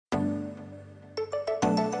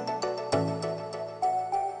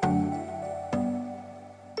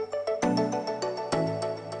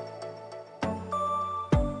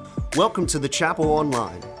Welcome to the Chapel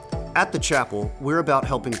Online. At the Chapel, we're about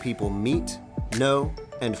helping people meet, know,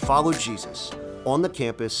 and follow Jesus on the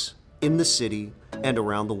campus, in the city, and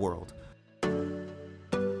around the world.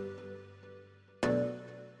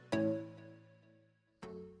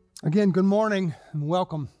 Again, good morning and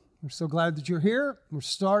welcome. We're so glad that you're here. We're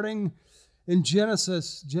starting in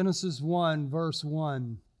Genesis 1, verse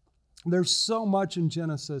 1. There's so much in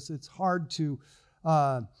Genesis, it's hard to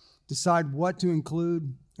decide what to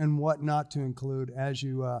include and what not to include as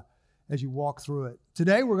you walk through it.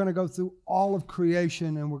 Today, we're going to go through all of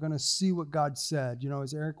creation and we're going to see what God said. You know,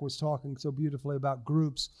 as Eric was talking so beautifully about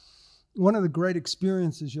groups, one of the great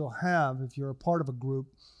experiences you'll have if you're a part of a group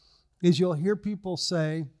is you'll hear people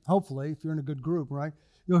say, hopefully, if you're in a good group, right?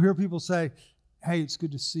 You'll hear people say, hey, it's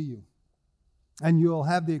good to see you. And you'll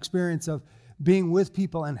have the experience of being with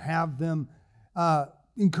people and have them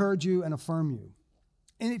encourage you and affirm you.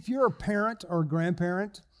 And if you're a parent or a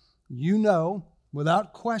grandparent, you know,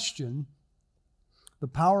 without question, the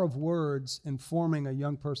power of words in forming a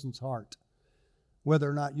young person's heart, whether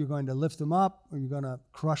or not you're going to lift them up or you're going to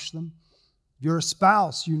crush them. If you're a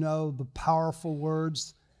spouse, you know the powerful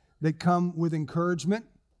words that come with encouragement.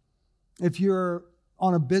 If you're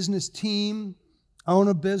on a business team, own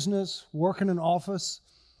a business, work in an office,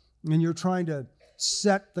 and you're trying to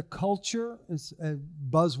set the culture, it's a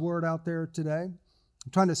buzzword out there today,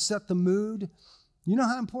 trying to set the mood, you know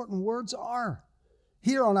how important words are.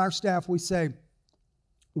 Here on our staff, we say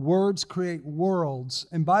words create worlds,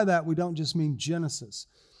 and by that we don't just mean Genesis.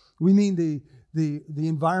 We mean the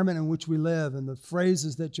environment in which we live and the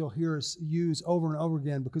phrases that you'll hear us use over and over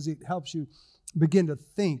again because it helps you begin to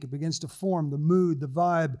think. It begins to form the mood, the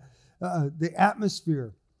vibe, the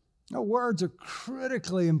atmosphere. Now, words are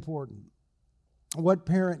critically important. What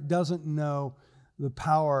parent doesn't know the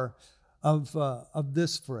power of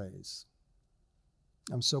this phrase?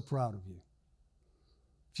 I'm so proud of you.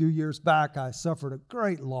 A few years back, I suffered a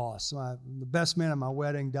great loss. The best man at my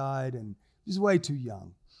wedding died, and he was way too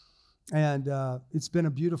young. And it's been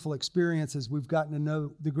a beautiful experience as we've gotten to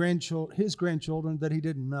know his grandchildren that he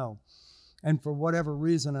didn't know. And for whatever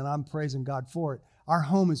reason, and I'm praising God for it, our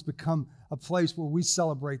home has become a place where we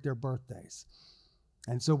celebrate their birthdays.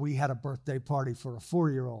 And so we had a birthday party for a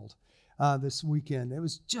 4-year-old this weekend. It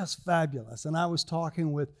was just fabulous. And I was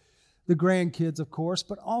talking with the grandkids, of course,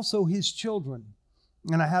 but also his children.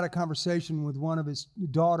 And I had a conversation with one of his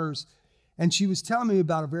daughters, and she was telling me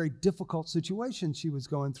about a very difficult situation she was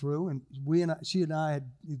going through. And she and I had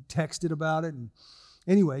texted about it. And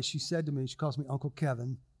anyway, she said to me, she calls me Uncle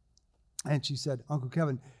Kevin. And she said, Uncle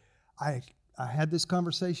Kevin, I had this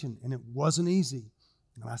conversation and it wasn't easy.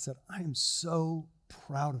 And I said, I am so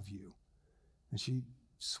proud of you. And she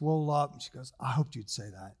swole up and she goes, I hoped you'd say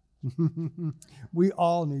that. We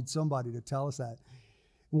all need somebody to tell us that.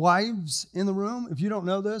 Wives in the room, if you don't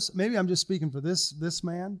know this, maybe I'm just speaking for this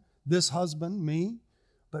man, this husband, me.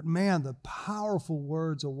 But man, the powerful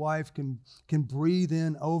words a wife can breathe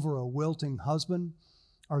in over a wilting husband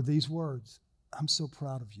are these words. I'm so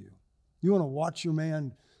proud of you. You want to watch your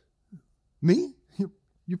man, me?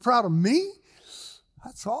 You're proud of me?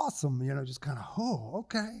 That's awesome. You know, just kind of, oh,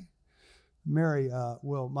 okay.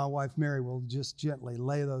 My wife Mary will just gently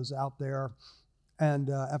lay those out there. And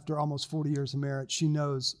after almost 40 years of marriage, she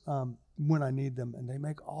knows when I need them, and they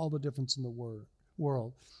make all the difference in the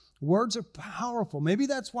world. Words are powerful. Maybe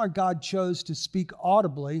that's why God chose to speak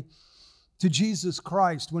audibly to Jesus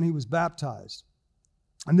Christ when he was baptized.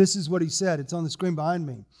 And this is what he said. It's on the screen behind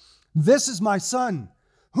me. This is my son,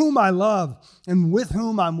 whom I love, and with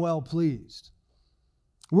whom I'm well pleased.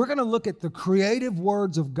 We're going to look at the creative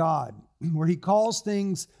words of God, where he calls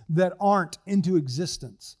things that aren't into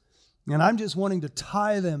existence. And I'm just wanting to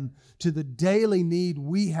tie them to the daily need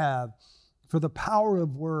we have for the power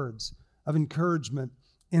of words of encouragement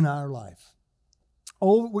in our life.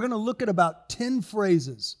 We're going to look at about 10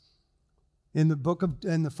 phrases in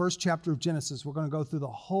the first chapter of Genesis. We're going to go through the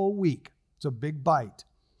whole week. It's a big bite.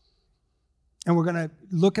 And we're going to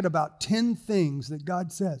look at about 10 things that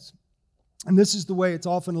God says. And this is the way it's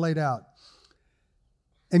often laid out.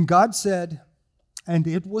 And God said, and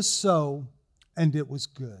it was so, and it was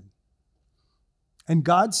good. And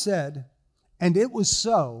God said, and it was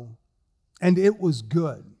so, and it was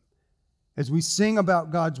good. As we sing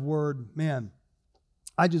about God's word, man,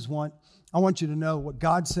 I want you to know what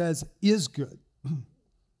God says is good.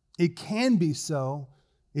 It can be so,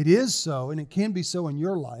 it is so, and it can be so in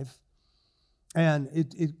your life, and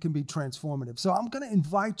it can be transformative. So I'm going to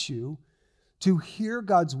invite you to hear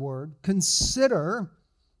God's word, consider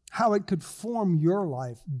how it could form your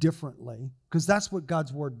life differently, because that's what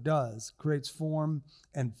God's word does, creates form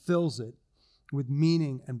and fills it with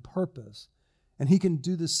meaning and purpose. And he can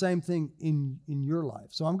do the same thing in your life.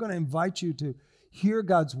 So I'm going to invite you to hear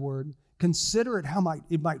God's word, consider it how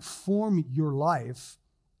it might form your life,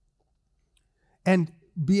 and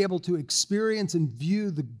be able to experience and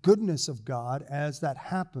view the goodness of God as that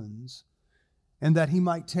happens, and that he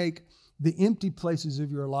might take the empty places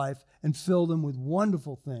of your life and fill them with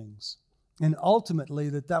wonderful things. And ultimately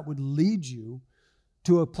that would lead you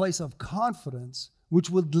to a place of confidence, which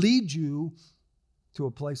would lead you to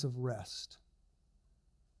a place of rest.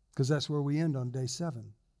 Because that's where we end on day 7,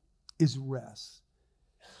 is rest.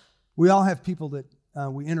 We all have people that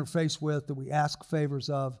we interface with, that we ask favors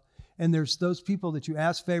of, and there's those people that you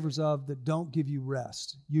ask favors of that don't give you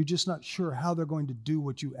rest. You're just not sure how they're going to do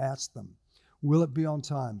what you ask them. Will it be on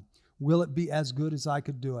time? Will it be as good as I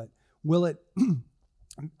could do it? Will it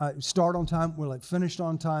start on time? Will it finish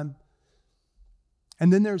on time?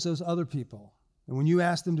 And then there's those other people. And when you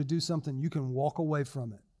ask them to do something, you can walk away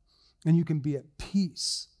from it. And you can be at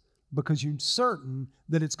peace because you're certain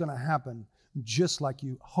that it's going to happen just like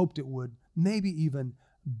you hoped it would, maybe even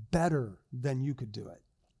better than you could do it.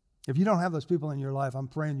 If you don't have those people in your life, I'm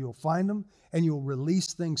praying you'll find them and you'll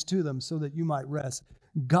release things to them so that you might rest.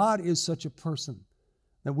 God is such a person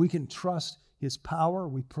that we can trust his power.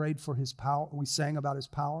 We prayed for his power. We sang about his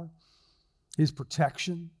power, his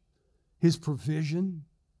protection, his provision.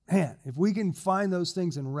 Man, if we can find those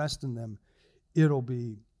things and rest in them, it'll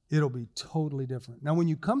be totally different. Now, when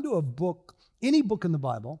you come to a book, any book in the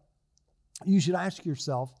Bible, you should ask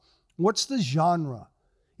yourself, what's the genre?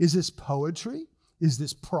 Is this poetry? Is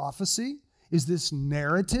this prophecy? Is this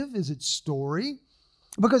narrative? Is it story?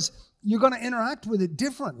 Because you're going to interact with it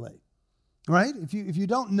differently, right? If you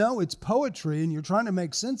don't know it's poetry and you're trying to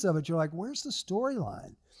make sense of it, you're like, where's the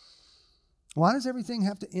storyline? Why does everything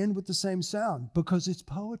have to end with the same sound? Because it's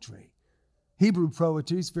poetry. Hebrew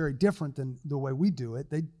poetry is very different than the way we do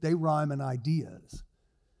it. They rhyme in ideas.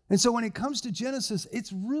 And so when it comes to Genesis,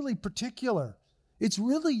 it's really particular. It's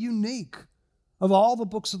really unique of all the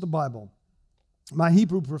books of the Bible. My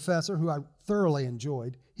Hebrew professor, who I thoroughly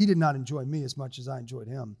enjoyed, he did not enjoy me as much as I enjoyed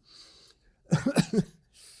him.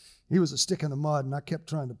 He was a stick in the mud, and I kept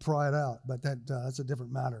trying to pry it out, but that's a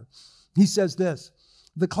different matter. He says this: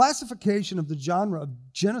 the classification of the genre of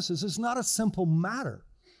Genesis is not a simple matter.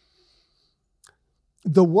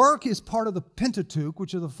 The work is part of the Pentateuch,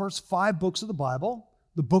 which are the first 5 books of the Bible,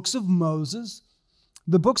 the books of Moses.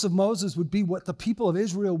 The books of Moses would be what the people of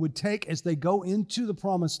Israel would take as they go into the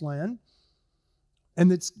Promised Land.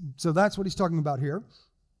 And so that's what he's talking about here.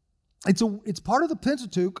 It's part of the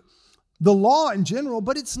Pentateuch, the law in general,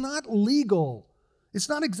 but it's not legal. It's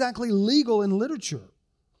not exactly legal in literature.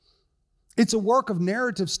 It's a work of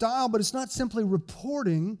narrative style, but it's not simply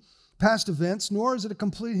reporting past events, nor is it a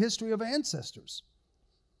complete history of ancestors.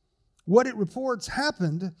 What it reports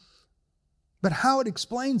happened, but how it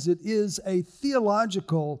explains it is a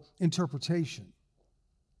theological interpretation.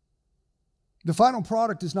 The final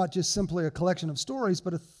product is not just simply a collection of stories,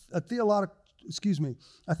 but a theological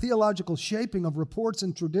shaping of reports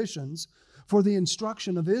and traditions for the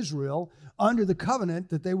instruction of Israel under the covenant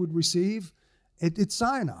that they would receive at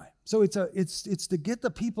Sinai. So it's to get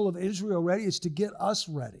the people of Israel ready. It's to get us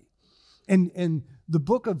ready. And the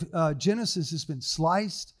book of Genesis has been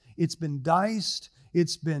sliced. It's been diced.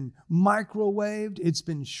 It's been microwaved. It's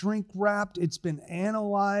been shrink wrapped. It's been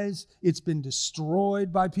analyzed. It's been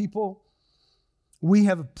destroyed by people. We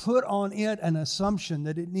have put on it an assumption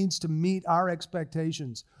that it needs to meet our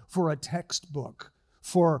expectations for a textbook,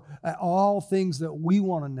 for all things that we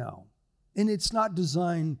want to know. And it's not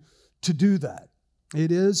designed to do that.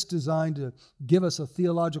 It is designed to give us a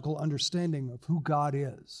theological understanding of who God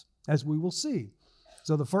is, as we will see.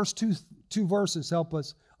 So the first two verses help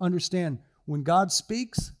us understand when God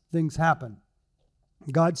speaks, things happen.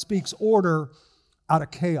 God speaks order out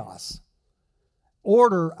of chaos.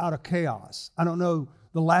 Order out of chaos. I don't know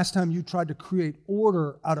the last time you tried to create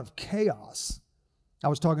order out of chaos. I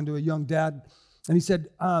was talking to a young dad, and he said,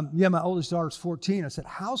 my oldest daughter's 14. I said,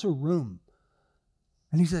 how's her room?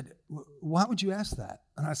 And he said, why would you ask that?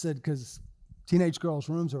 And I said, because teenage girls'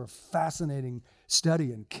 rooms are a fascinating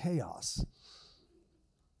study in chaos.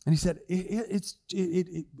 And he said, it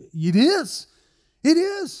is. It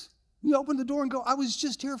is. You open the door and go, I was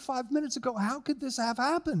just here 5 minutes ago. How could this have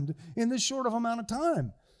happened in this short of amount of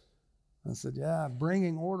time? I said, yeah,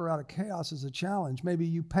 bringing order out of chaos is a challenge. Maybe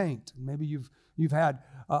you paint. Maybe you've had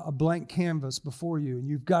a blank canvas before you, and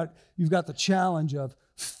you've got the challenge of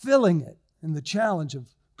filling it and the challenge of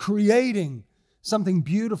creating something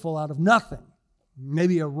beautiful out of nothing.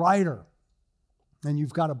 Maybe a writer, and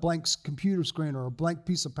you've got a blank computer screen or a blank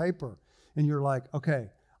piece of paper, and you're like, okay,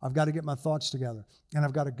 I've got to get my thoughts together, and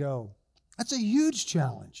I've got to go. That's a huge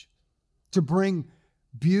challenge to bring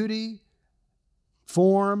beauty,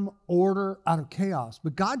 form, order out of chaos.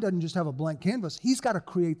 But God doesn't just have a blank canvas. He's got to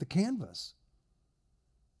create the canvas.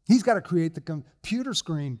 He's got to create the computer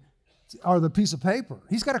screen or the piece of paper.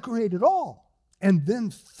 He's got to create it all and then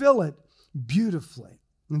fill it beautifully.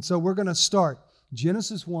 And so we're going to start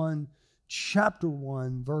Genesis 1, chapter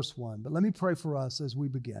 1, verse 1. But let me pray for us as we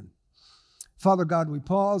begin. Father God, we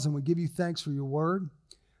pause and we give you thanks for your word.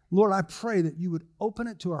 Lord, I pray that you would open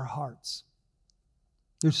it to our hearts.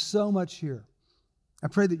 There's so much here. I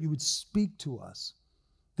pray that you would speak to us,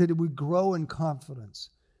 that it would grow in confidence,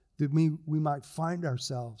 that we might find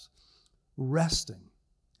ourselves resting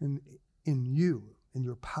in you, in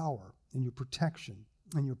your power, in your protection,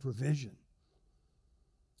 and your provision.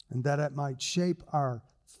 And that it might shape our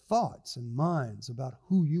thoughts and minds about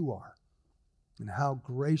who you are and how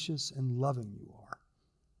gracious and loving you are.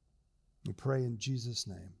 We pray in Jesus'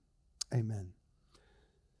 name. Amen.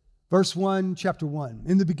 Verse 1, chapter 1.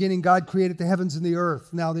 In the beginning, God created the heavens and the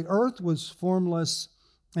earth. Now the earth was formless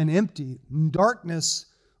and empty, and darkness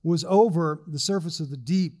was over the surface of the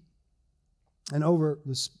deep, and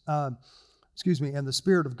and the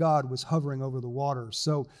Spirit of God was hovering over the waters.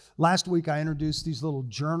 So last week I introduced these little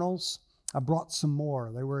journals. I brought some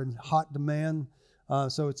more. They were in hot demand,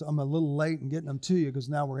 so I'm a little late in getting them to you because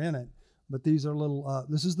now we're in it. But these are little,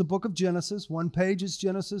 this is the book of Genesis. One page is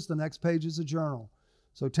Genesis, the next page is a journal.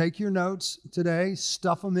 So take your notes today,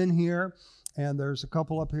 stuff them in here, and there's a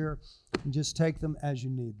couple up here, and just take them as you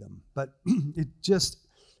need them. But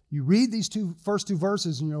you read these first two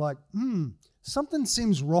verses and you're like, something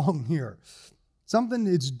seems wrong here.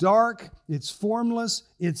 It's dark, it's formless,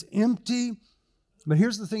 it's empty. But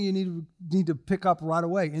here's the thing you need to pick up right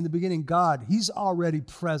away. In the beginning, God, He's already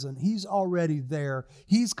present. He's already there.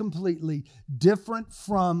 He's completely different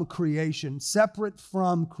from creation, separate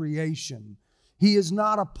from creation. He is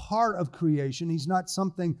not a part of creation. He's not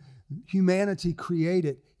something humanity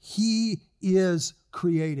created. He is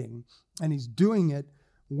creating, and He's doing it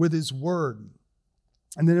with His Word.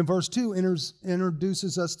 And then in verse 2,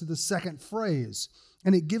 introduces us to the second phrase.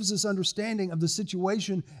 And it gives us understanding of the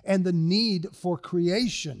situation and the need for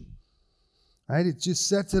creation. Right? It just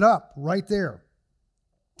sets it up right there.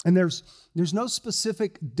 And there's no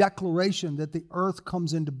specific declaration that the earth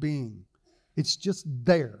comes into being. It's just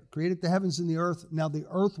there. Created the heavens and the earth. Now the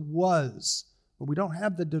earth was. But we don't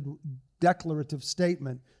have the declarative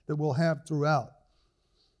statement that we'll have throughout.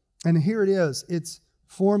 And here it is. It's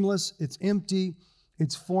formless. It's empty.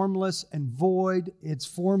 It's formless and void. It's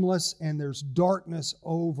formless and there's darkness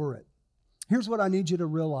over it. Here's what I need you to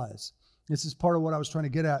realize. This is part of what I was trying to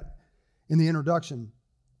get at in the introduction.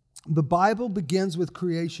 The Bible begins with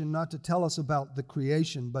creation not to tell us about the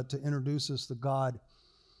creation, but to introduce us to God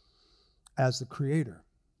as the creator.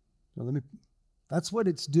 So that's what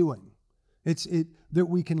it's doing. That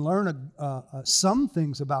we can learn some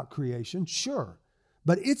things about creation, sure,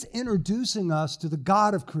 but it's introducing us to the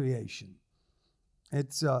God of creation.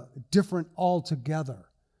 It's different altogether.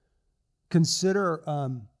 Consider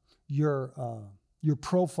your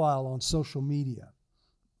profile on social media,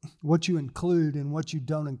 what you include and what you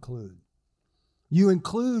don't include. You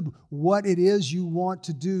include what it is you want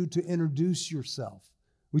to do to introduce yourself.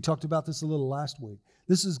 We talked about this a little last week.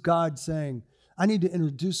 This is God saying, I need to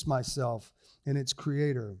introduce myself and its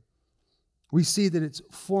creator. We see that it's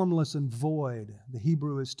formless and void. The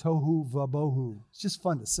Hebrew is tohu vabohu. It's just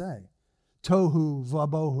fun to say. Tohu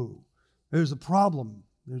vabohu. There's a problem.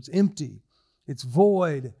 There's empty. It's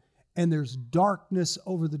void. And there's darkness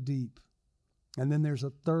over the deep. And then there's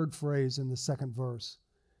a third phrase in the second verse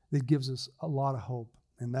that gives us a lot of hope.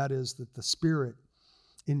 And that is that the Spirit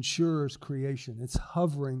ensures creation. It's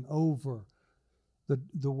hovering over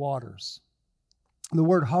the waters. The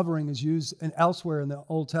word hovering is used elsewhere in the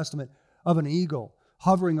Old Testament of an eagle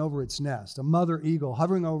hovering over its nest, a mother eagle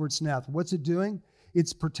hovering over its nest. What's it doing?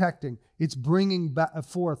 It's protecting. It's bringing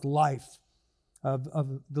forth life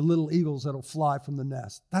of the little eagles that'll fly from the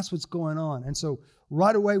nest. That's what's going on. And so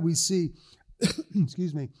right away we see,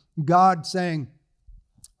 God saying,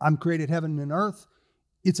 I'm created heaven and earth.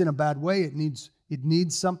 It's in a bad way. It needs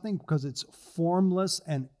something because it's formless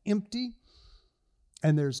and empty.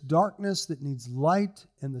 And there's darkness that needs light,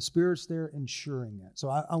 and the Spirit's there ensuring it. So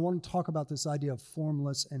I want to talk about this idea of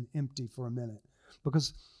formless and empty for a minute,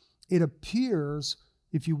 because it appears,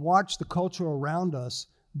 if you watch the culture around us,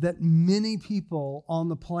 that many people on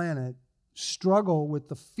the planet struggle with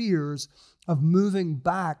the fears of moving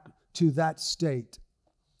back to that state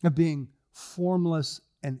of being formless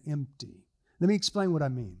and empty. Let me explain what I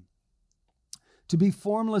mean. To be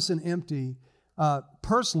formless and empty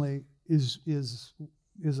personally is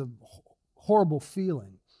a horrible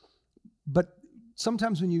feeling. But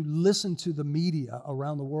sometimes when you listen to the media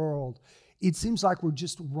around the world, it seems like we're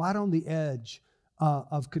just right on the edge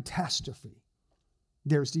of catastrophe.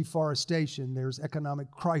 There's deforestation, there's economic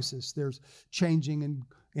crisis, there's changing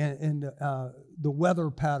in the weather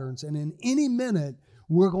patterns, and in any minute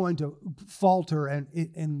we're going to falter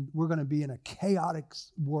and we're going to be in a chaotic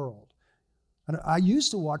world. And I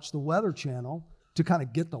used to watch the Weather Channel to kind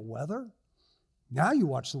of get the weather. Now you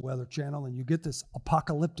watch the Weather Channel and you get this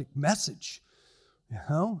apocalyptic message. You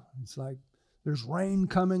know, it's like there's rain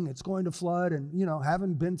coming, it's going to flood, and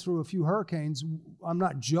having been through a few hurricanes, I'm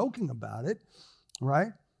not joking about it,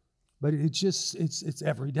 right? But it's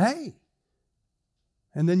every day.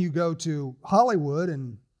 And then you go to Hollywood,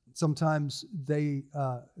 and sometimes the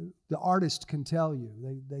artist can tell you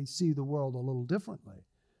they see the world a little differently.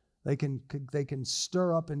 They can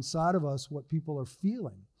stir up inside of us what people are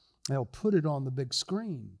feeling. They'll put it on the big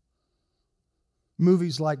screen.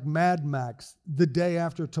 Movies like Mad Max, The Day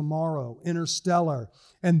After Tomorrow, Interstellar,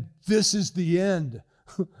 and This Is the End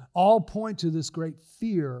all point to this great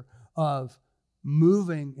fear of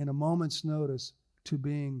moving in a moment's notice to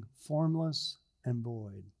being formless and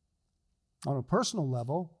void. On a personal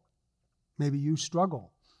level, maybe you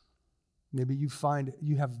struggle. Maybe you find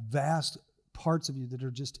you have vast parts of you that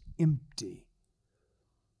are just empty.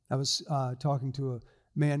 I was talking to a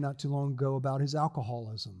man not too long ago about his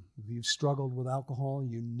alcoholism. If you've struggled with alcohol,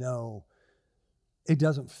 you know it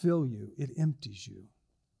doesn't fill you, it empties you.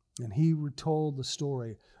 And he retold the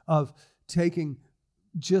story of taking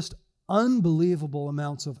just unbelievable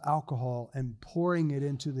amounts of alcohol and pouring it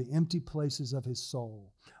into the empty places of his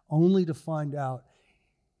soul, only to find out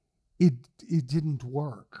it didn't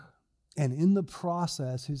work. And in the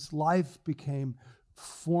process, his life became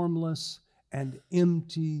formless and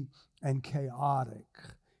empty and chaotic.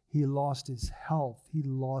 He lost his health. He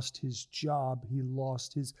lost his job. He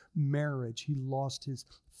lost his marriage. He lost his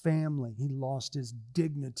family. He lost his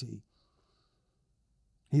dignity.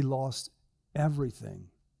 He lost everything.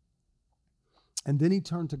 And then he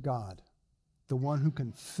turned to God, the one who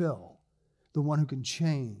can fill, the one who can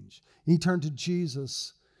change. He turned to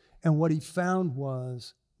Jesus, and what he found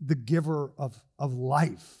was the giver of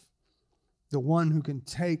life, the one who can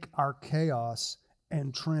take our chaos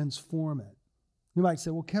and transform it. You might say,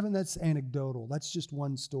 well, Kevin, that's anecdotal. That's just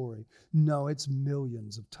one story. No, it's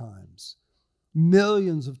millions of times.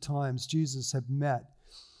 Millions of times Jesus have met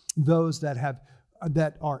those that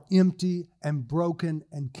are empty and broken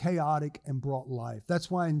and chaotic and brought life. That's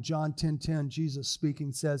why in John 10:10, Jesus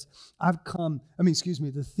speaking says,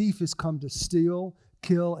 the thief has come to steal,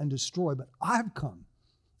 kill, and destroy, but I've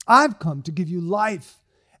come to give you life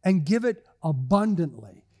and give it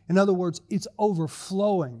abundantly. In other words, it's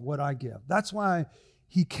overflowing what I give. That's why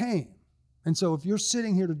he came. And so if you're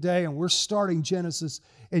sitting here today and we're starting Genesis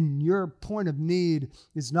and your point of need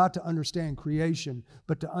is not to understand creation,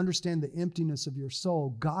 but to understand the emptiness of your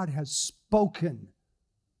soul, God has spoken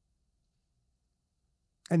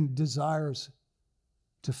and desires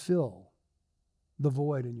to fill the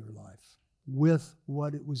void in your life with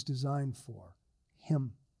what it was designed for,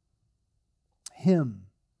 Him.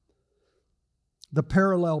 The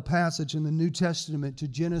parallel passage in the New Testament to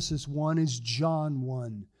Genesis 1 is John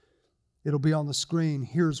 1. It'll be on the screen.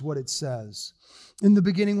 Here's what it says. In the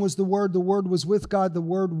beginning was the Word was with God, the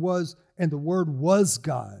Word was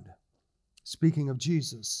God. Speaking of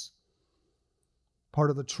Jesus, part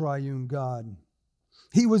of the triune God.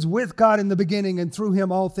 He was with God in the beginning, and through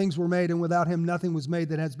Him all things were made, and without Him nothing was made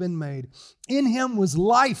that has been made. In Him was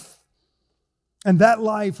life, and that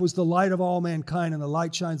life was the light of all mankind, and the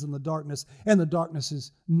light shines in the darkness, and the darkness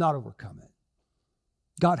is not overcome it.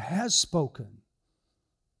 God has spoken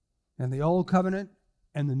in the Old Covenant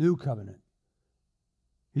and the New Covenant.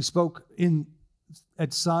 He spoke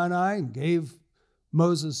at Sinai and gave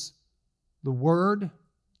Moses the Word,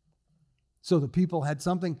 so the people had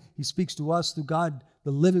something. He speaks to us through God, the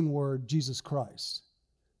living Word, Jesus Christ.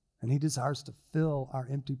 And He desires to fill our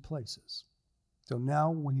empty places. So now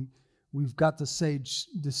we've got the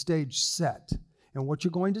stage set. And what you're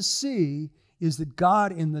going to see is that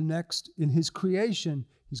God in His creation,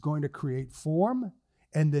 He's going to create form,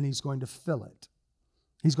 and then He's going to fill it.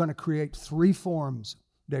 He's going to create 3 forms,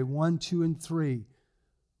 day 1, 2, and 3.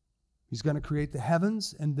 He's going to create the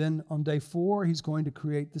heavens, and then on day 4, He's going to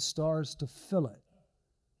create the stars to fill it.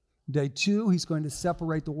 Day 2, He's going to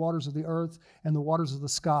separate the waters of the earth and the waters of the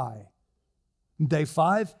sky. Day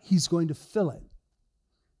 5, He's going to fill it.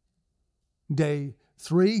 Day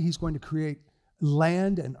 3, He's going to create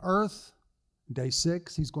land and earth. Day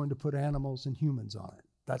 6, He's going to put animals and humans on it.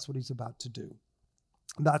 That's what He's about to do.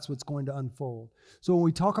 That's what's going to unfold. So when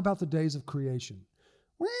we talk about the days of creation,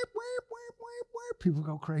 people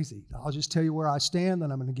go crazy. I'll just tell you where I stand,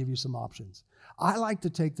 and I'm going to give you some options. I like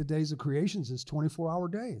to take the days of creations as 24-hour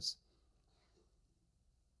days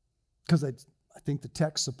because I think the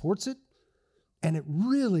text supports it, and it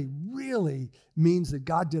really, really means that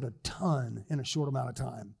God did a ton in a short amount of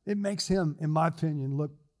time. It makes him, in my opinion,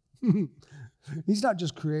 look, he's not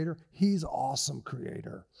just creator, he's awesome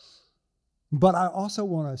creator. But I also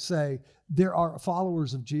want to say there are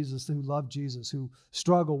followers of Jesus who love Jesus, who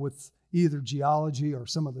struggle with either geology or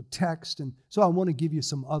some of the text. And so I want to give you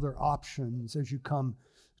some other options as you come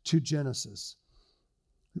to Genesis.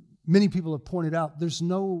 Many people have pointed out there's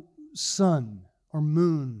no sun or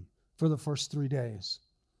moon for the first 3 days.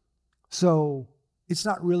 So it's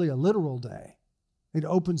not really a literal day. It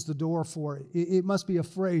opens the door for it. It must be a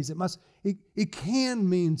phrase. It can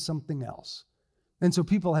mean something else. And so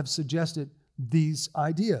people have suggested these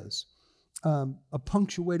ideas. A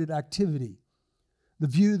punctuated activity. The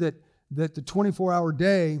view that the 24-hour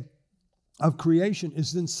day of creation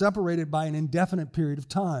is then separated by an indefinite period of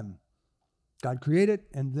time. God created,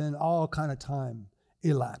 and then all kind of time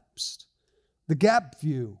elapsed. The gap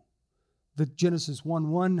view, the Genesis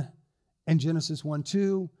 1:1 and Genesis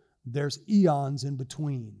 1:2, there's eons in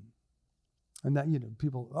between. And that,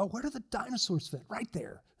 people, where do the dinosaurs fit? Right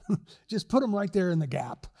there. Just put them right there in the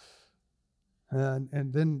gap.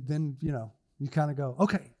 And then you kind of go,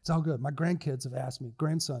 okay, it's all good. My grandkids have asked me,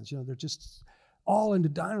 grandsons, they're just all into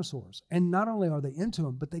dinosaurs. And not only are they into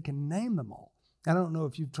them, but they can name them all. I don't know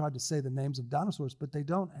if you've tried to say the names of dinosaurs, but they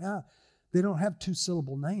don't have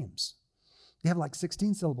 2-syllable names. They have like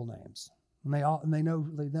 16-syllable names. And they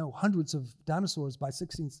know hundreds of dinosaurs by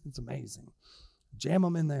 16. It's amazing. Jam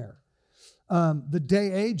them in there. The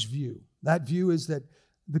day-age view. That view is that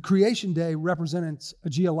the creation day represents a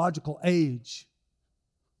geological age.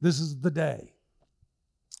 This is the day.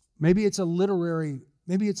 Maybe it's a literary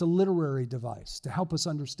device to help us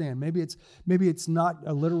understand. Maybe it's not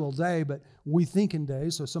a literal day, but we think in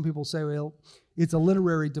days. So some people say, well, it's a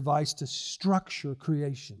literary device to structure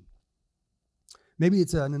creation. Maybe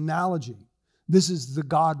it's an analogy. This is the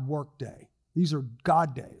God work day. These are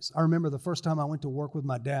God days. I remember the first time I went to work with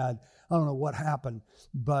my dad. I don't know what happened,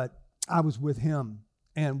 but I was with him,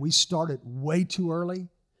 and we started way too early,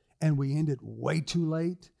 and we ended way too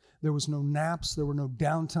late. There was no naps. There were no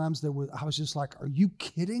downtimes. I was just like, are you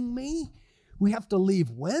kidding me? We have to leave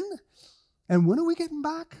when? And when are we getting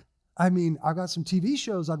back? I mean, I got some TV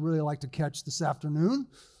shows I'd really like to catch this afternoon.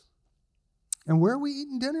 And where are we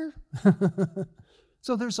eating dinner?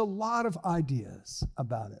 So there's a lot of ideas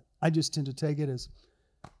about it. I just tend to take it as,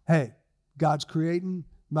 hey, God's creating,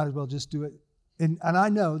 might as well just do it. And I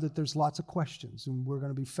know that there's lots of questions, and we're going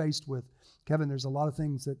to be faced with, Kevin, there's a lot of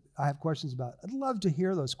things that I have questions about. I'd love to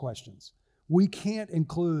hear those questions. We can't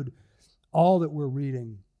include all that we're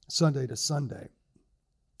reading Sunday to Sunday.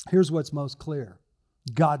 Here's what's most clear.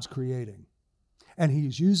 God's creating. And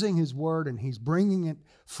he's using his word, and he's bringing it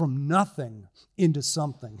from nothing into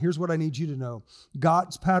something. Here's what I need you to know.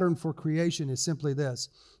 God's pattern for creation is simply this,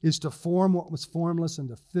 is to form what was formless and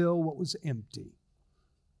to fill what was empty.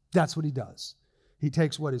 That's what he does. He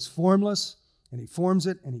takes what is formless, and he forms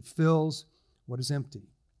it, and he fills what is empty.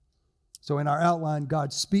 So in our outline,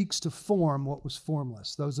 God speaks to form what was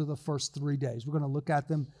formless. Those are the first 3 days. We're going to look at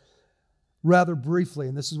them rather briefly,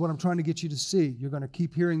 and this is what I'm trying to get you to see. You're going to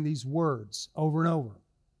keep hearing these words over and over.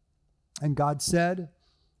 And God said,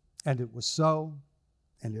 and it was so,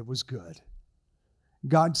 and it was good.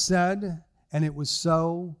 God said, and it was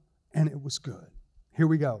so, and it was good. Here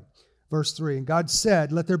we go. Verse 3, and God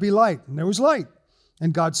said, let there be light, and there was light.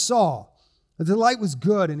 And God saw that the light was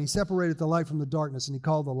good, and he separated the light from the darkness, and he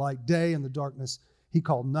called the light day, and the darkness he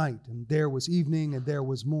called night. And there was evening, and there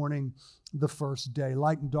was morning, the first day.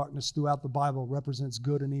 Light and darkness throughout the Bible represents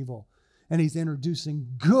good and evil. And he's introducing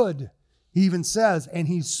good. He even says, and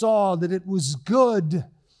he saw that it was good.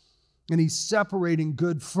 And he's separating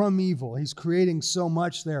good from evil. He's creating so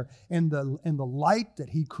much there. And the light that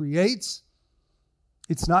he creates,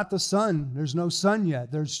 it's not the sun. There's no sun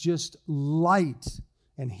yet. There's just light.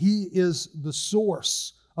 And he is the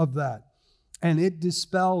source of that. And it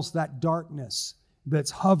dispels that darkness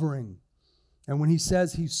that's hovering. And when he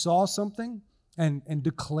says he saw something and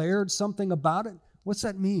declared something about it, what's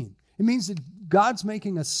that mean? It means that God's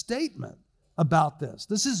making a statement about this.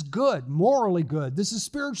 This is good, morally good. This is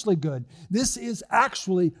spiritually good. This is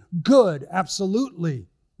actually good, absolutely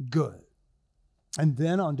good. And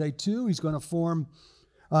then on day 2, he's going to form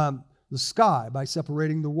the sky by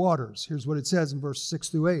separating the waters. Here's what it says in verse 6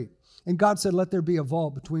 through 8. And God said, let there be a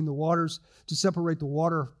vault between the waters to separate the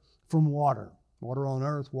water from water. Water on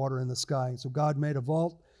earth, water in the sky. So God made a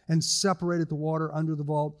vault and separated the water under the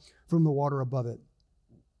vault from the water above it.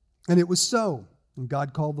 And it was so. And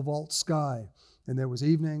God called the vault sky. And there was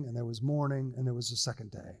evening, and there was morning, and there was a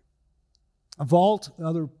second day. A vault,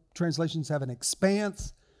 other translations have an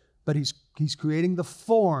expanse, but he's creating the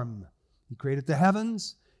form. He created the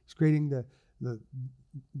heavens. He's creating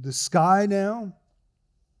the sky now.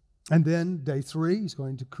 And then day 3, he's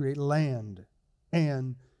going to create land.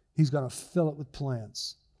 And he's going to fill it with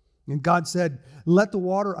plants. And God said, let the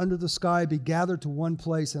water under the sky be gathered to one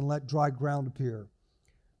place and let dry ground appear.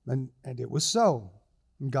 And it was so.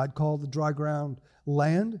 And God called the dry ground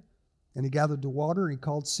land, and he gathered the water, and he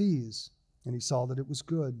called seas. And he saw that it was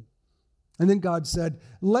good. And then God said,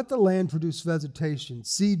 let the land produce vegetation,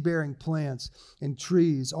 seed-bearing plants and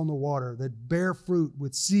trees on the water that bear fruit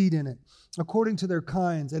with seed in it, according to their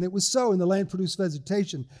kinds. And it was so, and the land produced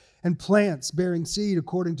vegetation and plants bearing seed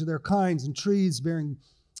according to their kinds, and trees bearing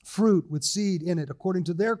fruit with seed in it according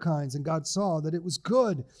to their kinds. And God saw that it was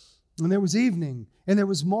good. And there was evening, and there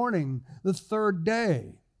was morning, the third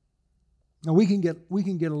day. Now we can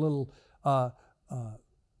get a little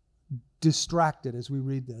distracted as we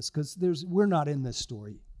read this, because we're not in this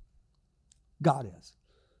story. God is.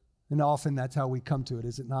 And often that's how we come to it,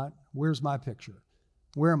 is it not? Where's my picture?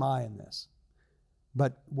 Where am I in this?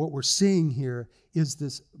 But what we're seeing here is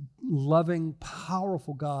this loving,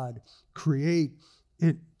 powerful God create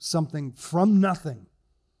something from nothing.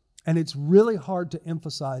 And it's really hard to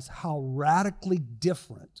emphasize how radically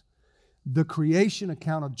different the creation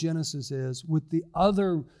account of Genesis is with the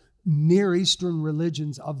other Near Eastern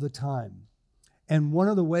religions of the time. And one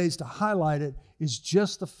of the ways to highlight it is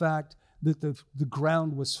just the fact that the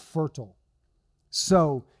ground was fertile.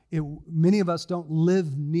 So many of us don't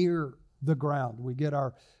live near the ground. We get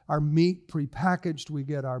our meat prepackaged. We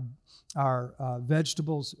get our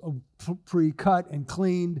vegetables pre-cut and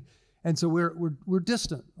cleaned. And so we're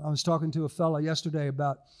distant. I was talking to a fellow yesterday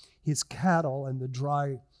about his cattle and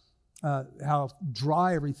how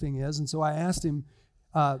dry everything is. And so I asked him,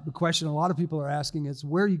 the question a lot of people are asking is,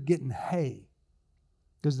 where are you getting hay?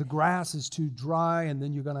 Because the grass is too dry, and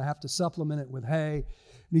then you're going to have to supplement it with hay.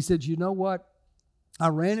 And he said, you know what? I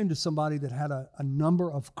ran into somebody that had a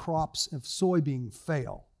number of crops of soybean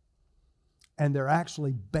fail, and they're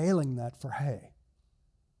actually baling that for hay.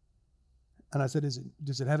 And I said,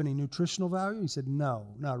 does it have any nutritional value? He said,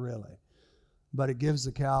 no, not really. But it gives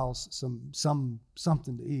the cows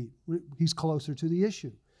something to eat. He's closer to the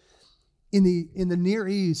issue. In the Near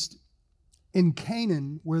East, in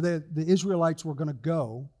Canaan, where the Israelites were going to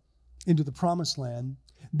go into the Promised Land,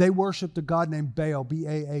 they worshiped a god named Baal,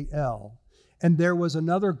 B-A-A-L. And there was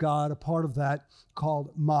another god, a part of that,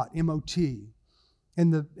 called Mot, M-O-T.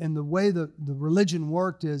 And the way the religion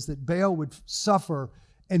worked is that Baal would suffer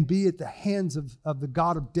and be at the hands of the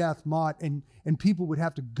god of death, Mot, and people would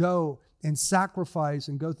have to go and sacrifice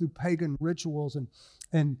and go through pagan rituals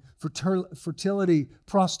and fertility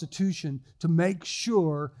prostitution to make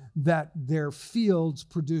sure that their fields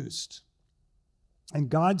produced. And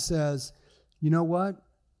God says, you know what?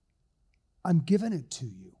 I'm giving it to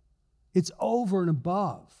you. It's over and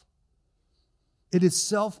above. It is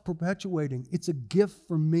self-perpetuating. It's a gift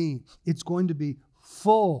from me. It's going to be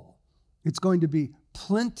full. It's going to be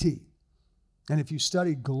plenty. And if you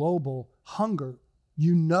study global hunger,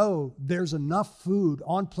 you know there's enough food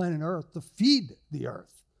on planet Earth to feed the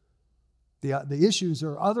earth. The issues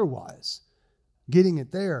are otherwise, getting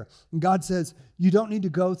it there. And God says, you don't need to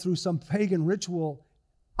go through some pagan ritual.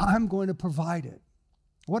 I'm going to provide it.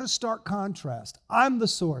 What a stark contrast. I'm the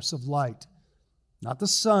source of light, not the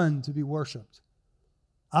sun to be worshiped.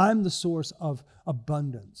 I'm the source of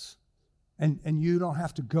abundance. And you don't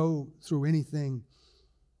have to go through anything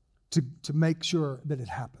to make sure that it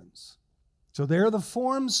happens. So there are the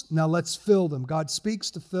forms. Now let's fill them. God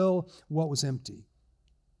speaks to fill what was empty.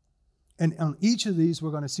 And on each of these,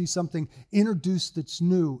 we're going to see something introduced that's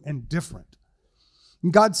new and different.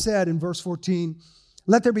 And God said in verse 14,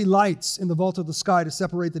 let there be lights in the vault of the sky to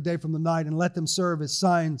separate the day from the night, and let them serve as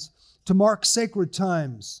signs to mark sacred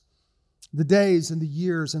times, the days and the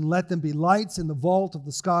years, and let them be lights in the vault of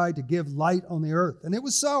the sky to give light on the earth. And it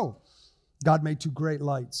was so. God made 2 great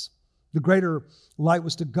lights. The greater light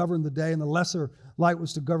was to govern the day, and the lesser light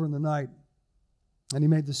was to govern the night. And he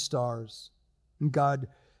made the stars. And God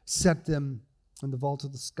set them in the vault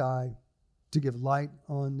of the sky to give light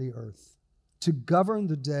on the earth, to govern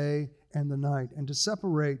the day and the night, and to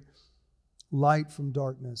separate light from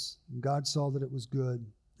darkness. And God saw that it was good.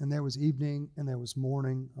 And there was evening, and there was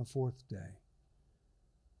morning, a 4th day.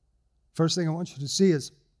 First thing I want you to see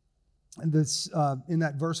is this, in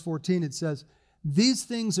that verse 14, it says These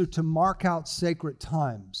things are to mark out sacred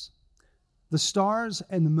times. The stars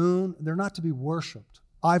and the moon, they're not to be worshiped.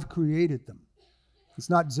 I've created them. It's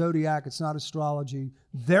not zodiac, it's not astrology.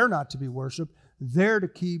 They're not to be worshiped.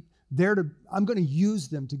 I'm going to use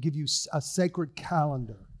them to give you a sacred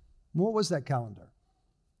calendar. What was that calendar?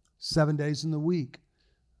 7 days in the week.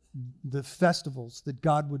 The festivals that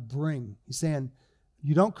God would bring. He's saying,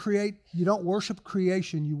 you don't worship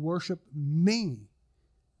creation, you worship me.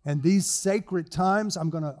 And these sacred times,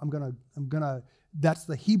 that's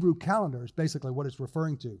the Hebrew calendar is basically what it's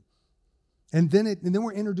referring to. And then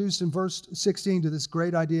we're introduced in verse 16 to this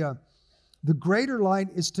great idea. The greater light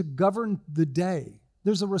is to govern the day.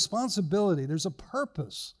 There's a responsibility. There's a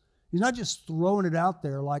purpose. He's not just throwing it out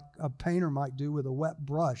there like a painter might do with a wet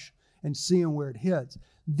brush and seeing where it hits.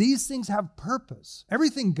 These things have purpose.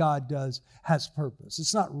 Everything God does has purpose.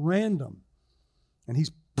 It's not random. And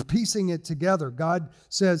he's piecing it together. God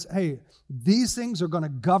says, hey, these things are going to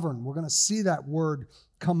govern. We're going to see that word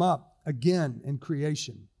come up again in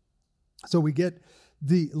creation. So we get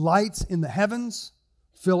the lights in the heavens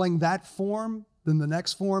filling that form. Then the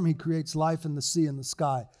next form, he creates life in the sea and the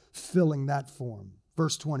sky, filling that form.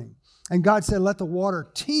 Verse 20. And God said, let the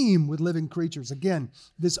water teem with living creatures. Again,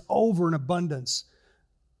 this over in abundance.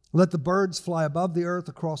 Let the birds fly above the earth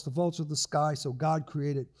across the vaults of the sky. So God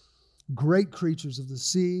created great creatures of the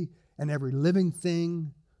sea and every living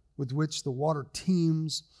thing with which the water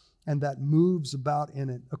teems and that moves about in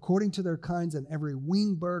it, according to their kinds, and every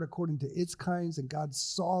winged bird according to its kinds. And God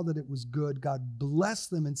saw that it was good. God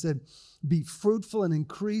blessed them and said, be fruitful and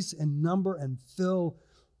increase in number and fill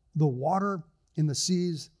the water in the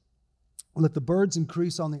seas. Let the birds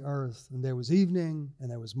increase on the earth. And there was evening,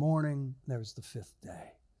 and there was morning, and there was the fifth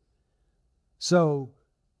day. So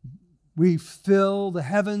we fill the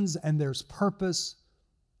heavens, and there's purpose.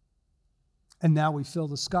 And now we fill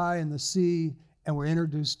the sky and the sea, and we're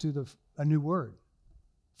introduced to a new word.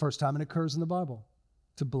 First time it occurs in the Bible,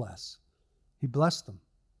 to bless. He blessed them.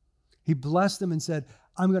 He blessed them and said,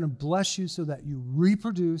 I'm going to bless you so that you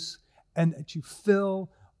reproduce and that you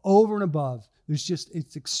fill over and above.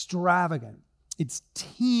 It's extravagant. It's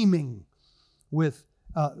teeming with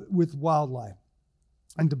wildlife.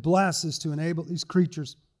 And to bless is to enable these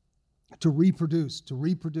creatures to reproduce.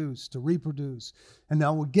 And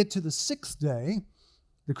now we'll get to the sixth day,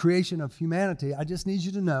 the creation of humanity. I just need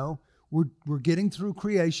you to know we're getting through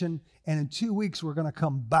creation, and in 2 weeks we're going to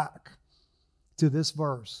come back to this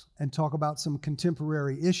verse and talk about some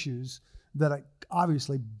contemporary issues that it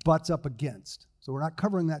obviously butts up against. So we're not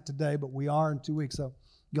covering that today, but we are in 2 weeks, so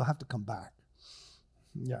you'll have to come back.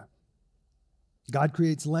 Yeah. God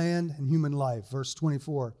creates land and human life. Verse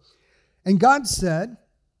 24. And God said,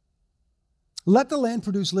 let the land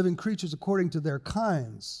produce living creatures according to their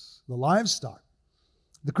kinds, the livestock,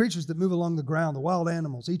 the creatures that move along the ground, the wild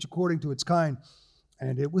animals, each according to its kind.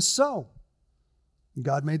 And it was so. And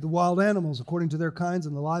God made the wild animals according to their kinds,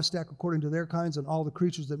 and the livestock according to their kinds, and all the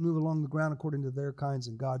creatures that move along the ground according to their kinds.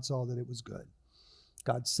 And God saw that it was good.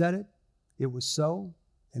 God said it, it was so,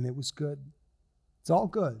 and it was good. It's all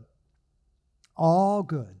good. All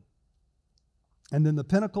good. And then the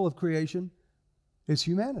pinnacle of creation is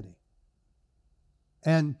humanity.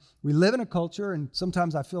 And we live in a culture, and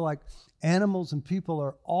sometimes I feel like animals and people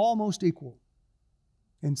are almost equal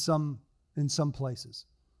in some places.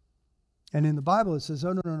 And in the Bible it says,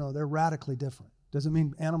 oh, no, they're radically different. Doesn't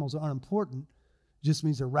mean animals are unimportant, it just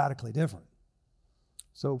means they're radically different.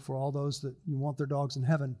 So for all those that you want their dogs in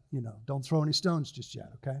heaven, don't throw any stones just yet,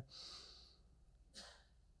 okay?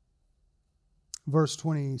 Verse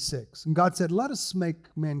 26, and God said, let us make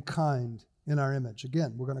mankind in our image.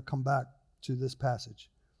 Again, we're going to come back to this passage.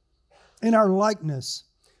 In our likeness,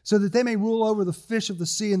 so that they may rule over the fish of the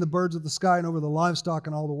sea and the birds of the sky and over the livestock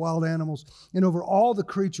and all the wild animals and over all the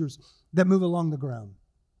creatures that move along the ground.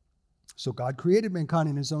 So God created mankind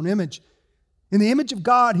in his own image. In the image of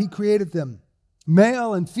God, he created them.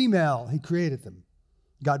 Male and female, he created them.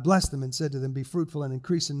 God blessed them and said to them, be fruitful and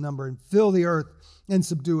increase in number and fill the earth and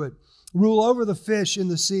subdue it. Rule over the fish in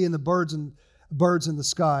the sea and the birds in the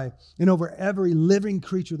sky and over every living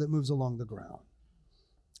creature that moves along the ground.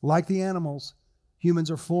 Like the animals,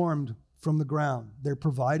 humans are formed from the ground. They're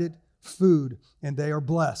provided food and they are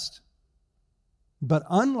blessed. But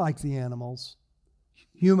unlike the animals,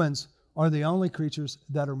 humans are the only creatures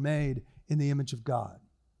that are made in the image of God.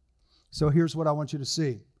 So here's what I want you to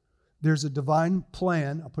see. There's a divine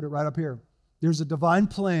plan. I'll put it right up here. There's a divine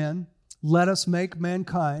plan. Let us make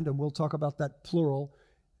mankind, and we'll talk about that plural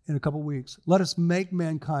in a couple weeks. Let us make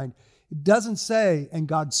mankind. It doesn't say, and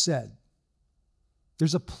God said.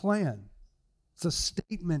 There's a plan. It's a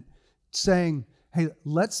statement saying, hey,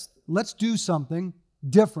 let's let's do something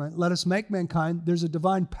different. Let us make mankind. There's a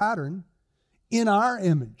divine pattern in our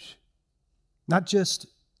image, not just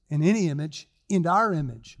in any image, in our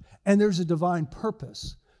image. And there's a divine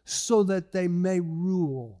purpose so that they may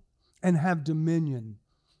rule and have dominion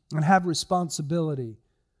and have responsibility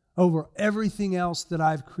over everything else that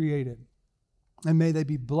I've created. And may they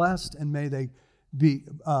be blessed, and may they be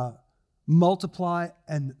multiply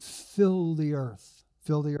and fill the earth.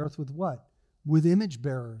 Fill the earth with what? With image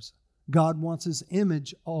bearers. God wants His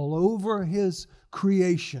image all over His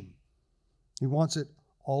creation. He wants it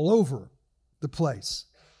all over the place.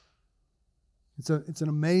 It's an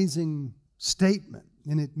amazing statement,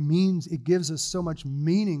 and it gives us so much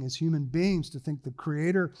meaning as human beings to think the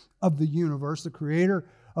creator of the universe, the creator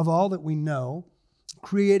of all that we know,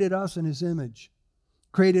 created us in His image,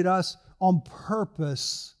 created us on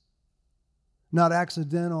purpose, not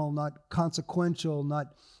accidental, not consequential, not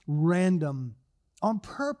random, on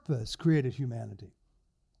purpose created humanity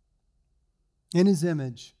in His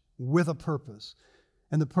image with a purpose.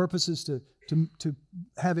 And the purpose is to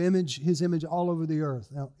have His image all over the earth.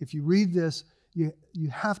 Now, if you read this, you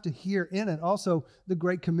have to hear in it also the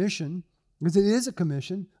Great Commission, because it is a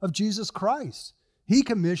commission of Jesus Christ. He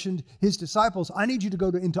commissioned His disciples. I need you to go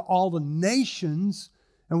into all the nations,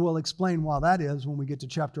 and we'll explain why that is when we get to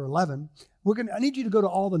chapter 11. I need you to go to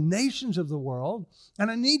all the nations of the world,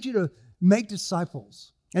 and I need you to make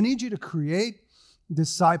disciples. I need you to create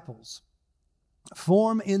disciples.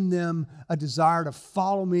 Form in them a desire to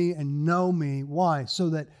follow me and know me. Why? So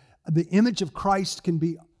that the image of Christ can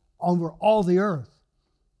be over all the earth.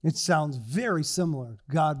 It sounds very similar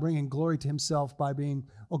to God bringing glory to Himself by being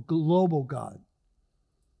a global God.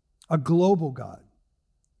 A global God.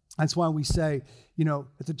 That's why we say,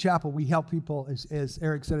 at the chapel, we help people, as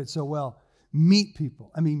Eric said it so well, meet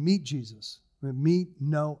people. Meet Jesus. Meet,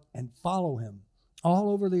 know, and follow Him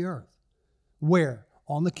all over the earth. Where?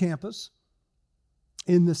 On the campus,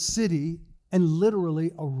 in the city, and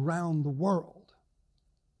literally around the world.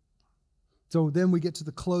 So then we get to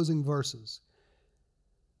the closing verses.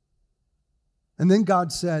 And then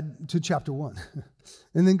God said, to chapter 1,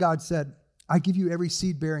 and then God said, I give you every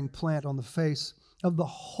seed-bearing plant on the face of the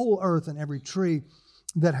whole earth and every tree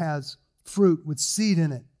that has fruit with seed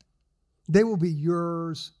in it. They will be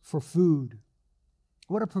yours for food.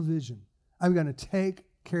 What a provision. I'm going to take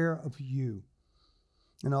care of you.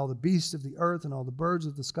 And all the beasts of the earth and all the birds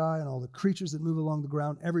of the sky and all the creatures that move along the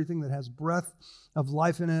ground, everything that has breath of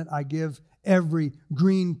life in it, I give every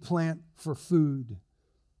green plant for food.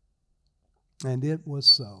 And it was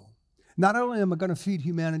so. Not only am I going to feed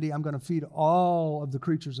humanity, I'm going to feed all of the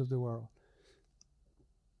creatures of the world.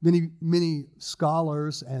 Many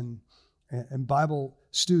scholars and Bible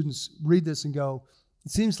students read this and go,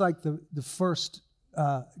 it seems like the first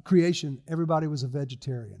creation, everybody was a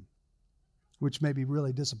vegetarian, which may be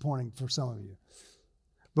really disappointing for some of you.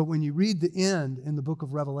 But when you read the end in the book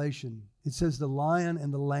of Revelation, it says the lion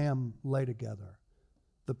and the lamb lay together,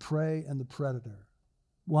 the prey and the predator.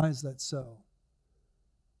 Why is that so?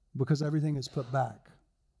 Because everything is put back,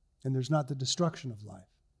 and there's not the destruction of life.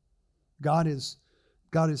 God is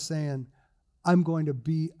saying, I'm going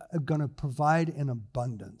to provide in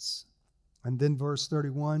abundance. And then verse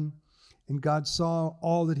 31, and God saw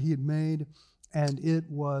all that He had made, and it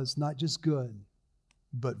was not just good,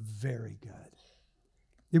 but very good.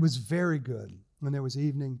 It was very good. And there was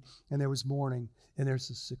evening, and there was morning, and there's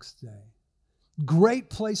the sixth day. Great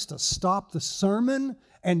place to stop the sermon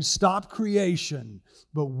and stop creation,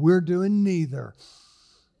 but we're doing neither.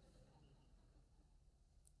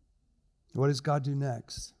 What does God do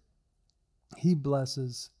next? He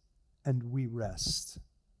blesses, and we rest.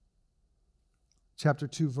 Chapter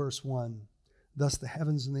 2, verse 1. Thus the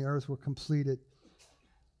heavens and the earth were completed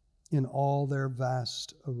in all their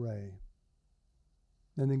vast array.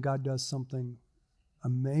 And then God does something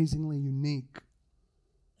amazingly unique.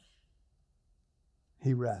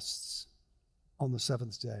 He rests on the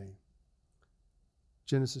seventh day.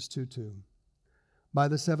 Genesis 2:2. By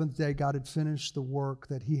the seventh day, God had finished the work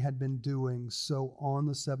that He had been doing. So on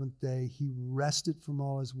the seventh day, He rested from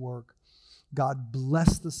all His work. God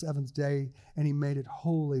blessed the seventh day, and He made it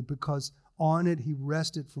holy, because on it He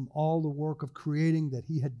rested from all the work of creating that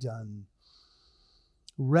He had done.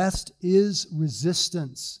 Rest is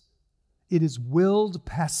resistance. It is willed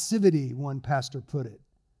passivity, one pastor put it.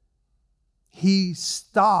 He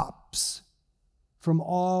stops from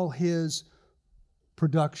all His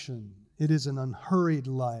production. It is an unhurried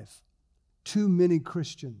life. Too many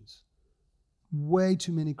Christians, way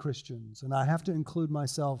too many Christians, and I have to include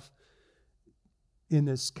myself in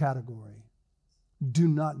this category, do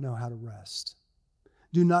not know how to rest.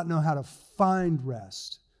 Do not know how to find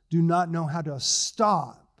rest. do not know how to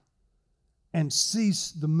stop and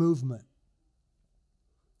cease the movement.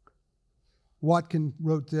 Watkin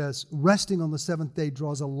wrote this: resting on the seventh day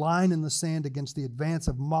draws a line in the sand against the advance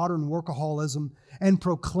of modern workaholism and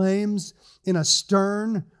proclaims in a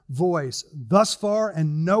stern voice, thus far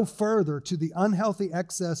and no further, to the unhealthy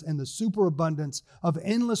excess and the superabundance of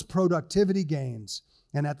endless productivity gains,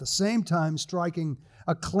 and at the same time striking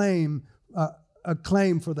a claim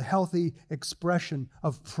for the healthy expression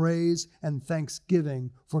of praise and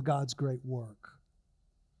thanksgiving for God's great work.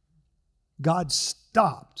 God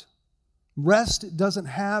stopped. Rest doesn't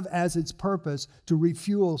have as its purpose to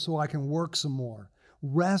refuel so I can work some more.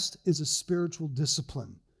 Rest is a spiritual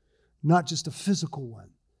discipline, not just a physical one.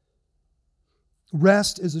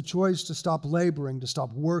 Rest is a choice to stop laboring, to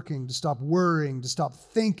stop working, to stop worrying, to stop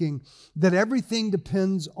thinking that everything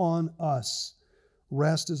depends on us.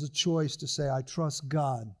 Rest is a choice to say, I trust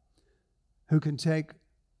God, who can take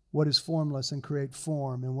what is formless and create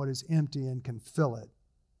form, and what is empty and can fill it.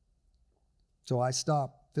 So I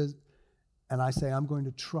stop and I say, I'm going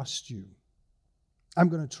to trust you. I'm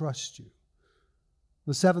going to trust you.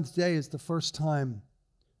 The seventh day is the first time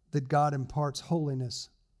that God imparts holiness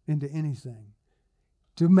into anything.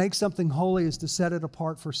 To make something holy is to set it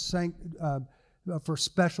apart for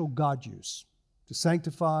special God use. To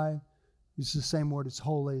sanctify, it's the same word, it's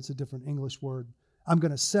holy, it's a different English word. I'm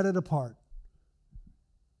going to set it apart.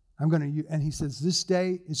 And he says, this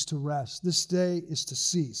day is to rest. This day is to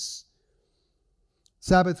cease.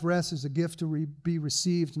 Sabbath rest is a gift to be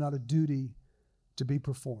received, not a duty to be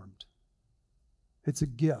performed. It's a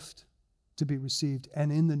gift to be received.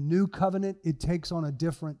 And in the new covenant, it takes on a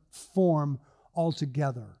different form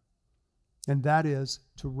altogether. And that is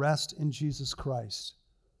to rest in Jesus Christ.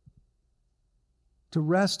 To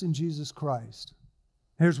rest in Jesus Christ.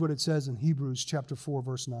 Here's what it says in Hebrews chapter 4,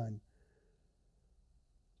 verse 9.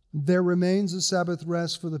 There remains a Sabbath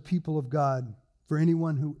rest for the people of God. For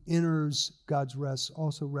anyone who enters God's rest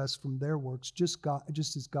also rests from their works, just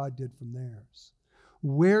as God did from theirs.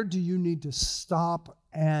 Where do you need to stop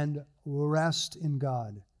and rest in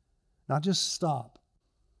God? Not just stop.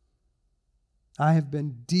 I have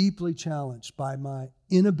been deeply challenged by my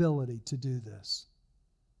inability to do this.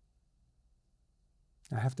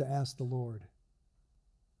 I have to ask the Lord,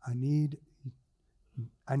 I need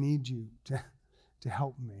you to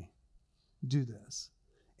help me do this.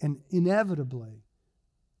 And inevitably,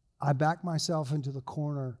 I back myself into the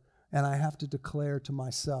corner and I have to declare to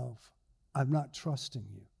myself, I'm not trusting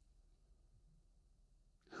you.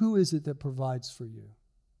 Who is it that provides for you?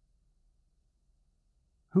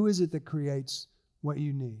 Who is it that creates what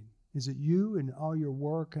you need? Is it you and all your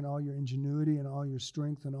work and all your ingenuity and all your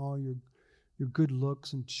strength and all your good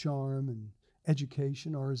looks and charm and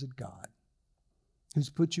education? Or is it God who's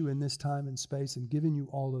put you in this time and space and given you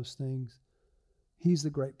all those things? He's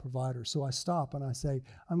the great provider. So I stop and I say,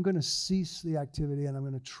 I'm going to cease the activity and I'm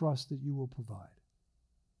going to trust that you will provide.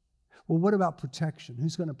 Well, what about protection?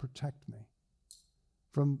 Who's going to protect me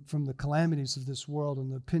from the calamities of this world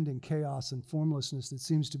and the pending chaos and formlessness that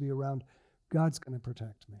seems to be around? God's going to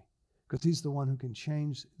protect me because He's the one who can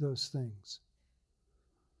change those things.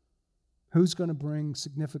 Who's going to bring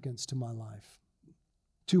significance to my life?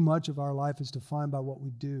 Too much of our life is defined by what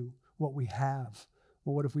we do, what we have.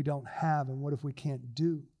 Well, what if we don't have, and what if we can't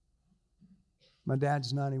do? My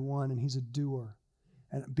dad's 91 and he's a doer.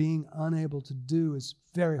 And being unable to do is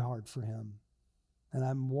very hard for him. And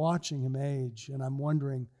I'm watching him age and I'm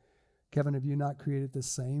wondering, Kevin, have you not created the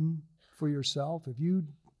same for yourself? If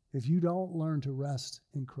you don't learn to rest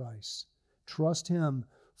in Christ, trust Him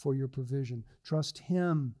for your provision, trust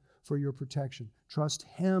Him for your protection, trust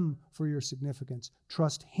Him for your significance,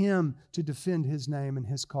 trust Him to defend His name and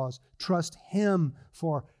His cause, trust Him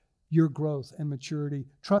for your growth and maturity,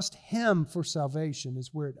 trust Him for salvation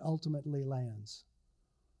is where it ultimately lands.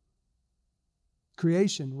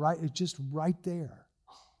 Creation, right? It's just right there.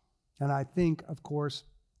 And I think, of course,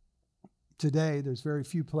 today there's very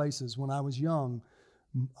few places. When I was young,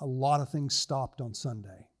 a lot of things stopped on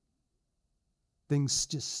Sunday. Things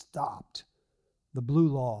just stopped. The blue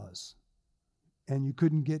laws. And you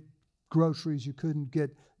couldn't get groceries. You couldn't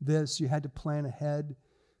get this. You had to plan ahead.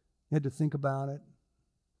 You had to think about it.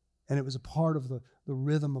 And it was a part of the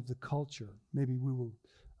rhythm of the culture. Maybe we were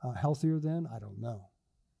healthier then. I don't know.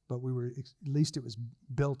 But we were, at least it was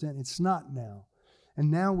built in. It's not now.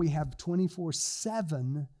 And now we have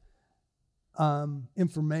 24/7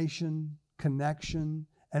 information, connection,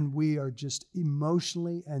 and we are just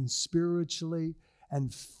emotionally and spiritually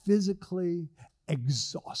and physically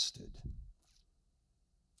exhausted.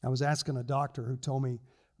 I was asking a doctor who told me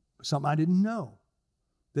something I didn't know,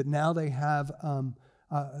 that now they have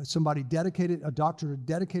somebody dedicated, a doctor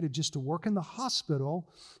dedicated just to work in the hospital.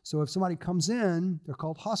 So if somebody comes in, they're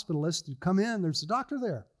called hospitalists. You come in, there's a doctor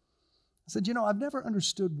there. I said, I've never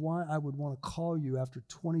understood why I would want to call you after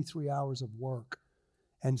 23 hours of work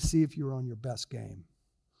and see if you're on your best game.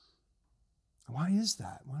 Why is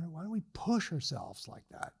that? Why do we push ourselves like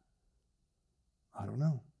that? I don't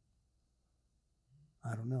know.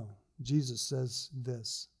 Jesus says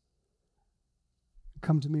this,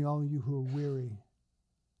 "Come to me, all you who are weary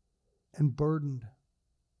and burdened,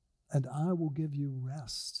 and I will give you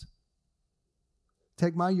rest.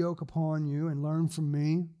 Take my yoke upon you and learn from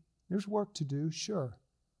me." There's work to do, sure.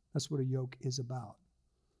 That's what a yoke is about.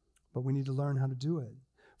 But we need to learn how to do it.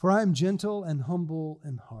 "For I am gentle and humble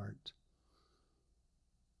in heart,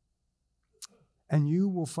 and you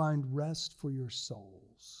will find rest for your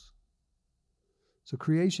souls." So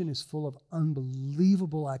creation is full of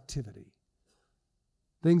unbelievable activity.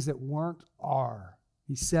 Things that weren't are.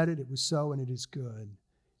 He said it was so, and it is good.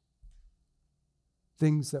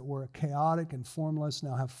 Things that were chaotic and formless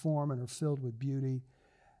now have form and are filled with beauty,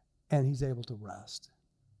 and he's able to rest.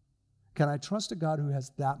 Can I trust a God who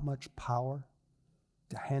has that much power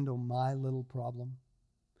to handle my little problem?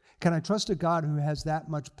 Can I trust a God who has that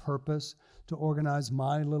much purpose to organize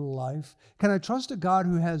my little life? Can I trust a God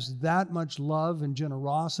who has that much love and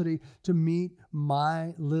generosity to meet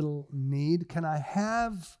my little need? Can I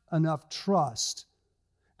have enough trust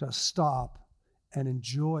to stop and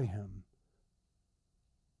enjoy him?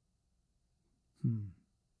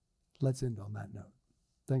 Let's end on that note.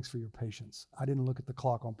 Thanks for your patience. I didn't look at the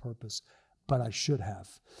clock on purpose, but I should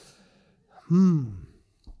have.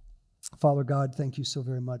 Father God, thank you so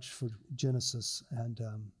very much for Genesis. And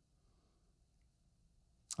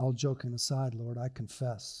all joking aside, Lord, I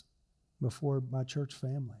confess before my church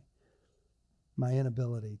family my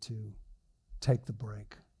inability to take the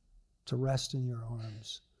break, to rest in your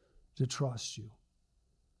arms, to trust you.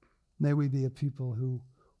 May we be a people who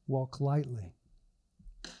walk lightly,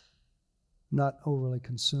 not overly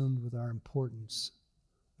consumed with our importance,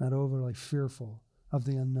 not overly fearful of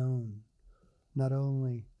the unknown, not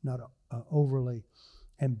overly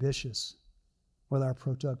ambitious with our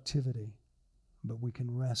productivity, but we can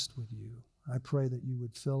rest with you. I pray that you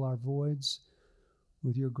would fill our voids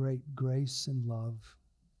with your great grace and love,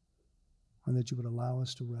 and that you would allow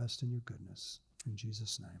us to rest in your goodness. In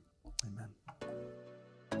Jesus' name, amen.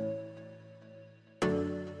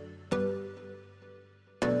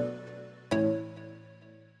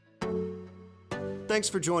 Thanks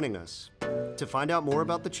for joining us. To find out more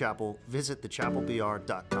about the chapel, visit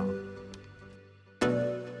thechapelbr.com.